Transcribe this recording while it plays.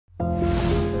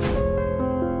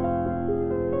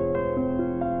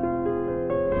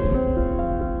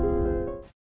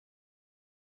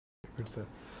Sir.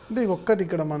 అంటే ఒక్కటి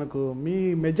ఇక్కడ మనకు మీ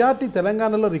మెజార్టీ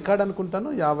తెలంగాణలో రికార్డ్ అనుకుంటాను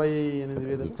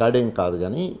 58,000 రికార్డ్ ఏం కాదు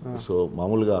కానీ సో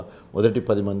మామూలుగా మొదటి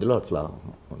 10 మందిలో అట్లా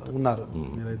ఉన్నారు.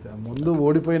 మీరైతే ముందు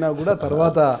ఓడిపోయినా కూడా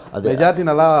తర్వాత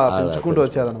మెజార్టీని అలా పెంచుకుంటూ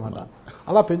వచ్చారనమాట.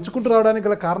 అలా పెంచుకుంటూ రావడానికి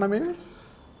గల కారణమేమి?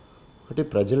 ఒకటి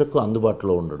ప్రజలకు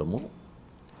అందుబాటులో ఉండడము,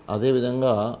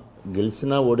 అదేవిధంగా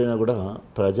గెలిచినా ఓడినా కూడా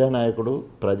ప్రజానాయకుడు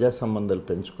ప్రజా సంబంధాలు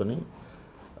పెంచుకొని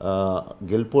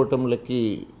గెలుపోవటంలకి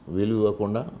విలువ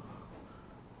ఇవ్వకుండా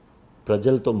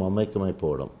ప్రజలతో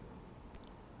మమైక్యమైపోవడం.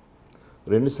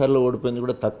 2 సార్లు ఓడిపోయింది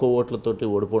కూడా తక్కువ ఓట్లతోటి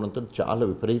ఓడిపోవడంతో చాలా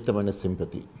విపరీతమైన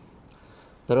సింపతి.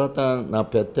 తర్వాత నా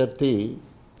ప్రత్యర్థి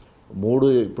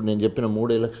ఇప్పుడు నేను చెప్పిన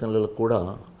 3 ఎలక్షన్లలో కూడా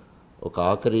ఒక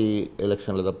ఆఖరి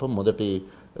ఎలక్షన్లు తప్ప మొదటి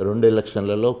 2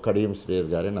 ఎలక్షన్లలో కడియం శ్రీయర్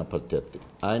గారే నా ప్రత్యర్థి.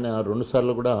 ఆయన 2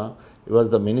 సార్లు కూడా ఈ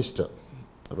వాజ్ ద మినిస్టర్.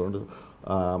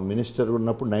 మినిస్టర్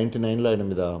ఉన్నప్పుడు 99లో ఆయన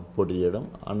మీద పోటీ చేయడం.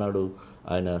 అన్నాడు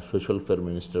ఆయన సోషల్ ఫేర్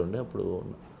మినిస్టర్ ఉండే. అప్పుడు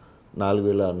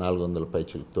 4,400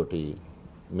 పైచిలతోటి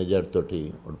మెజార్టీతోటి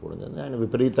ఓడిపోవడం జరిగింది. ఆయన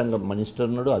విపరీతంగా మినిస్టర్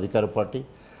ఉన్నాడు, అధికార పార్టీ,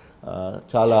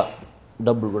 చాలా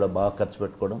డబ్బులు కూడా బాగా ఖర్చు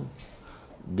పెట్టుకోవడం.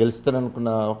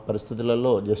 గెలుస్తారనుకున్న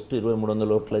పరిస్థితులలో జస్ట్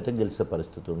 2,300 ఓట్లు అయితే గెలిచే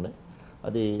పరిస్థితి ఉండే.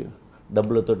 అది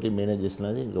డబ్బులతోటి మేనేజ్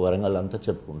చేసినది వరంగల్ అంతా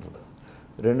చెప్పుకుంటారు.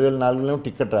 2004లో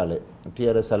టికెట్ రాలేదు,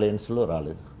 టీఆర్ఎస్ అలయన్స్లో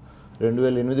రాలేదు.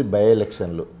 2008 బై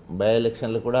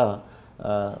ఎలక్షన్లు కూడా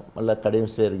మళ్ళీ కడియం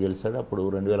శ్రేయర్ గెలిచాడు. అప్పుడు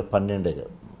 2012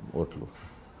 ఓట్లు.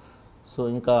 సో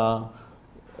ఇంకా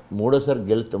మూడోసారి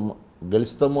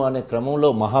గెలుస్తాము అనే క్రమంలో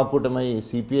మహాకూటమి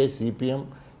సిపిఐ, సిపిఎం,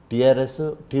 టీఆర్ఎస్,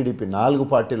 టీడీపీ 4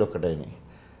 పార్టీలు ఒకటైనాయి.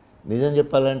 నిజం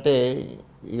చెప్పాలంటే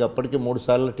ఇక అప్పటికి 3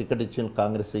 సార్లు టికెట్ ఇచ్చిన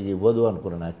కాంగ్రెస్ ఇక ఇవ్వదు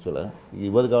అనుకున్నాను. యాక్చువల్గా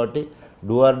ఇవ్వదు కాబట్టి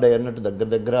డూ ఆర్ డై అన్నట్టు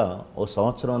దగ్గర ఓ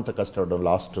సంవత్సరం అంతా కష్టపడ్డాం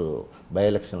లాస్ట్ బై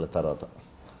ఎలక్షన్ల తర్వాత.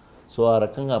 సో ఆ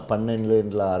రకంగా 12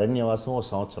 ఏళ్ళ అరణ్యవాసం, ఓ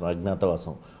సంవత్సరం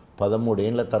అజ్ఞాతవాసం, 13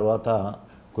 ఏళ్ళ తర్వాత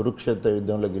కురుక్షేత్ర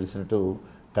యుద్ధంలో గెలిచినట్టు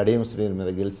కడియం శ్రీయర్ మీద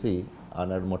గెలిచి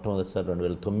ఆనాడు మొట్టమొదటిసారి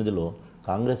 2009లో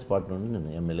కాంగ్రెస్ పార్టీ నుండి నేను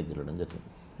ఎమ్మెల్యే గెలవడం జరిగింది.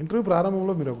 ఇంటర్వ్యూ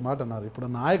ప్రారంభంలో మీరు ఒక మాట అన్నారు, ఇప్పుడు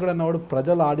నాయకుడు అన్నవాడు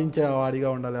ప్రజలు ఆడించే వాడిగా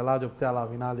ఉండాలి, ఎలా చెప్తే అలా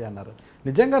వినాలి అన్నారు.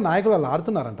 నిజంగా నాయకులు అలా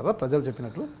ఆడుతున్నారంటారా ప్రజలు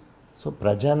చెప్పినట్లు? సో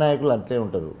ప్రజానాయకులు అంతే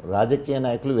ఉంటారు, రాజకీయ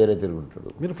నాయకులు వేరే తిరుగుంటారు.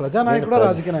 మీరు ప్రజానాయకుడు,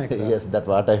 రాజకీయ నాయకుడు? Yes, that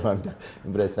what I want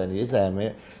impress అని is I'm a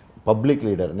public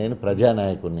leader. నేను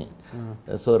ప్రజానాయకుడిని.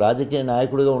 సో రాజకీయ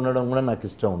నాయకుడిగా ఉండడం కూడా నాకు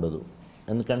ఇష్టం ఉండదు.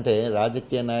 ఎందుకంటే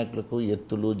రాజకీయ నాయకులకు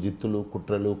ఎత్తులు, జిత్తులు,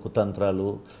 కుట్రలు, కుతంత్రాలు,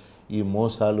 ఈ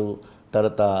మోసాలు,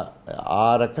 తర్వాత ఆ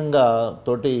రకంగా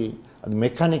తోటి అది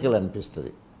మెకానికల్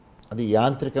అనిపిస్తుంది, అది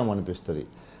యాంత్రికం అనిపిస్తుంది,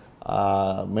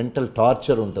 మెంటల్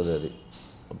టార్చర్ ఉంటుంది, అది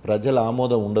ప్రజల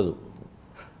ఆమోదం ఉండదు.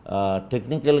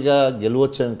 టెక్నికల్గా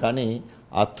గెలవచ్చాం కానీ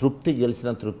ఆ తృప్తి,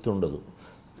 గెలిచిన తృప్తి ఉండదు.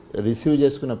 రిసీవ్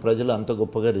చేసుకున్న ప్రజలు అంత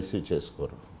గొప్పగా రిసీవ్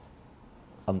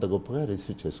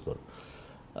చేసుకోరు.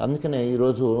 అందుకనే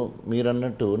ఈరోజు మీరు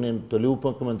అన్నట్టు నేను తొలి ఉప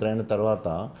ముఖ్యమంత్రి అయిన తర్వాత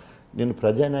నేను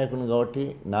ప్రజానాయకుని కాబట్టి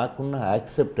నాకున్న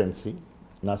యాక్సెప్టెన్సీ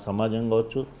నా సమాజం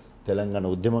కావచ్చు, తెలంగాణ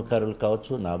ఉద్యమకారులు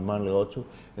కావచ్చు, నా అభిమానులు కావచ్చు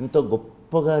ఎంతో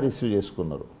గొప్పగా రిసీవ్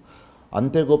చేసుకున్నారు.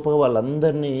 అంతే గొప్పగా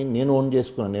వాళ్ళందరినీ నేను ఓన్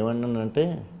చేసుకున్నాను. ఏమన్నానంటే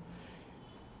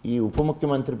ఈ ఉప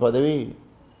ముఖ్యమంత్రి పదవి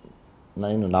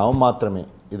నేను నావ మాత్రమే,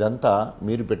 ఇదంతా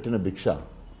మీరు పెట్టిన భిక్ష.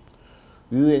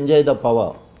 యూ ఎంజాయ్ ద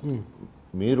పవర్,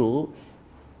 మీరు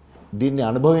దీన్ని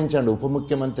అనుభవించండి, ఉప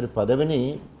ముఖ్యమంత్రి పదవిని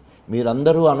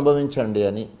మీరందరూ అనుభవించండి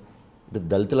అని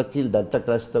దళితులకి, దళిత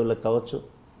క్రైస్తవులకు కావచ్చు,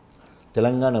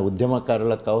 తెలంగాణ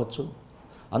ఉద్యమకారులకు కావచ్చు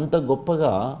అంత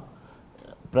గొప్పగా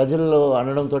ప్రజల్లో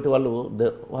అనడంతో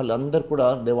వాళ్ళందరూ కూడా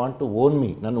దే వాంట్ టు ఓన్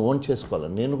మీ, నన్ను ఓన్ చేసుకోవాలి,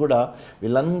 నేను కూడా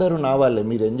వీళ్ళందరూ నా వాళ్ళే,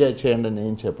 మీరు ఎంజాయ్ చేయండి అని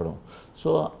నేను చెప్పడం. సో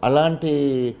అలాంటి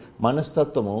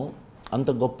మనస్తత్వము అంత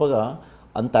గొప్పగా,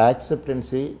 అంత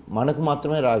యాక్సెప్టెన్సీ మనకు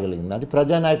మాత్రమే రాగలిగింది. అది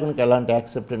ప్రజానాయకునికి ఎలాంటి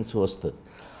యాక్సెప్టెన్సీ వస్తుంది,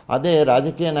 అదే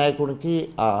రాజకీయ నాయకుడికి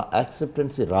ఆ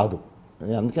యాక్సెప్టెన్సీ రాదు.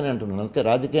 నేను అందుకనే అంటున్నాను. అందుకే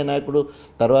రాజకీయ నాయకుడు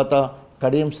తర్వాత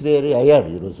కడియం శ్రీయర్ అయ్యాడు.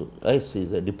 ఈరోజు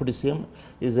is a deputy CM,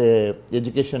 is a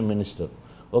education minister.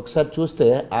 ఒకసారి చూస్తే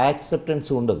ఆ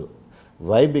యాక్సెప్టెన్సీ ఉండదు.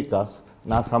 వై? బికాస్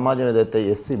నా సమాజం ఏదైతే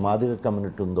ఎస్సీ మాదిగ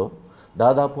కమ్యూనిటీ ఉందో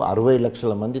దాదాపు 60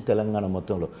 లక్షల మంది తెలంగాణ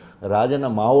మొత్తంలో రాజన్న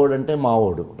మావోడంటే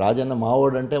మావోడు, రాజన్న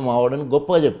మావోడంటే మావోడని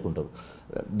గొప్పగా చెప్పుకుంటారు.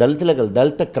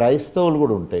 దళిత క్రైస్తవులు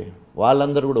కూడా ఉంటాయి,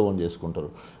 వాళ్ళందరూ కూడా ఓన్ చేసుకుంటారు.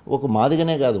 ఒక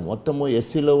మాదిగనే కాదు, మొత్తము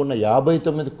ఎస్సీలో ఉన్న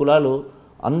 59 కులాలు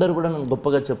అందరూ కూడా నన్ను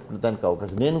గొప్పగా చెప్పుకోవడానికి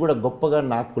అవకాశం. నేను కూడా గొప్పగా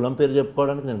నా కులం పేరు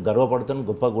చెప్పుకోవడానికి నేను గర్వపడతాను,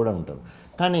 గొప్పగా కూడా ఉంటాను.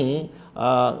 కానీ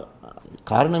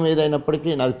కారణం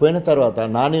ఏదైనప్పటికీ నాది పోయిన తర్వాత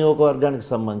నా నియోజకవర్గానికి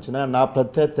సంబంధించిన నా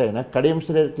ప్రత్యర్థి అయిన కడియం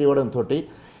శ్రీయర్కి ఇవ్వడంతో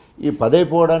ఈ పదవి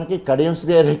పోవడానికి కడియం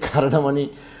శ్రీహరి కారణమని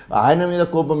ఆయన మీద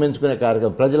కోపం పెంచుకునే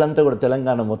కార్యక్రమం ప్రజలంతా కూడా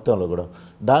తెలంగాణ మొత్తంలో కూడా.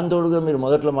 దాంతోడుగా మీరు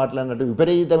మొదట్లో మాట్లాడినట్టు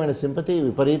విపరీతమైన సింపతి,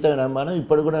 విపరీతమైన అభిమానం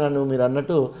ఇప్పుడు కూడా నన్ను మీరు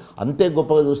అన్నట్టు అంతే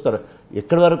గొప్పగా చూస్తారు.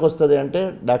 ఎక్కడి వరకు వస్తుంది అంటే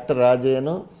డాక్టర్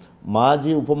రాజయ్యను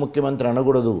మాజీ ఉప ముఖ్యమంత్రి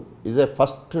అనకూడదు, is a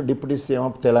first deputy CM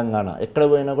of Telangana. ఎక్కడ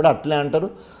పోయినా కూడా అట్లే అంటారు.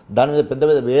 దాని మీద పెద్ద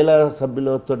పెద్ద వేల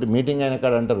సభ్యులతో మీటింగ్ అయిన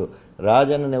కాడ అంటారు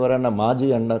రాజన్నను ఎవరన్నా మాజీ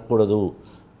అనకూడదు,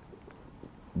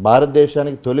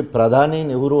 భారతదేశానికి తొలి ప్రధాని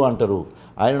నెహ్రూ అంటారు,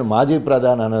 ఆయనను మాజీ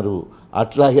ప్రధాని అనరు.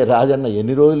 అట్లాగే రాజన్న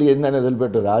ఎన్ని రోజులు ఏందని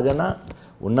వదిలిపెట్టు, రాజన్న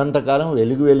ఉన్నంతకాలం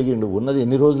వెలిగిండు, ఉన్నది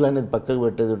ఎన్ని రోజులు అనేది పక్కకు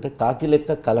పెట్టేది ఉంటే కాకి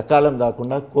లెక్క కలకాలం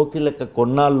కాకుండా కోకి లెక్క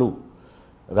కొన్నాళ్ళు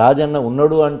రాజన్న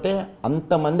ఉన్నాడు అంటే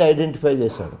అంతమంది ఐడెంటిఫై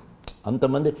చేశాడు.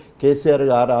 అంతమంది కేసీఆర్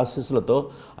గారి ఆశీస్సులతో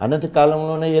అనతి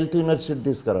కాలంలోనే హెల్త్ యూనివర్సిటీ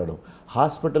తీసుకురావడం,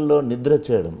 హాస్పిటల్లో నిద్ర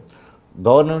చేయడం,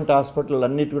 గవర్నమెంట్ హాస్పిటల్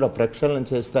అన్నిటి కూడా ప్రక్షాళన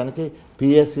చేయడానికి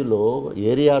పిఎస్సిలో,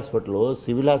 ఏరియా హాస్పిటల్లో,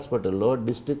 సివిల్ హాస్పిటల్లో,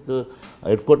 డిస్టిక్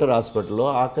హెడ్ క్వార్టర్ హాస్పిటల్లో,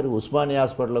 ఆఖరి ఉస్మానియా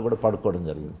హాస్పిటల్లో కూడా పడుకోవడం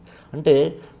జరిగింది. అంటే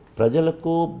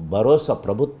ప్రజలకు భరోసా,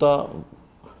 ప్రభుత్వ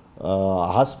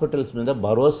హాస్పిటల్స్ మీద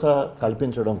భరోసా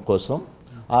కల్పించడం కోసం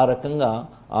ఆ రకంగా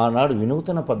ఆనాడు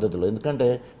వినూతన పద్ధతిలో, ఎందుకంటే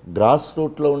గ్రాస్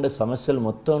రూట్లో ఉండే సమస్యలు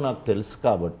మొత్తం నాకు తెలుసు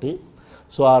కాబట్టి,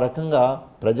 సో ఆ రకంగా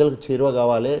ప్రజలకు చేరువ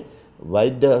కావాలి.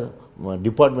 వైద్య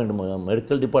డిపార్ట్మెంట్,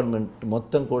 మెడికల్ డిపార్ట్మెంట్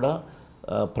మొత్తం కూడా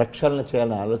ప్రక్షాళన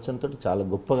చేయాలనే ఆలోచనతో చాలా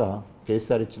గొప్పగా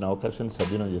కేసీఆర్ ఇచ్చిన అవకాశాన్ని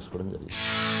సద్వినియోగం చేసుకోవడం జరిగింది.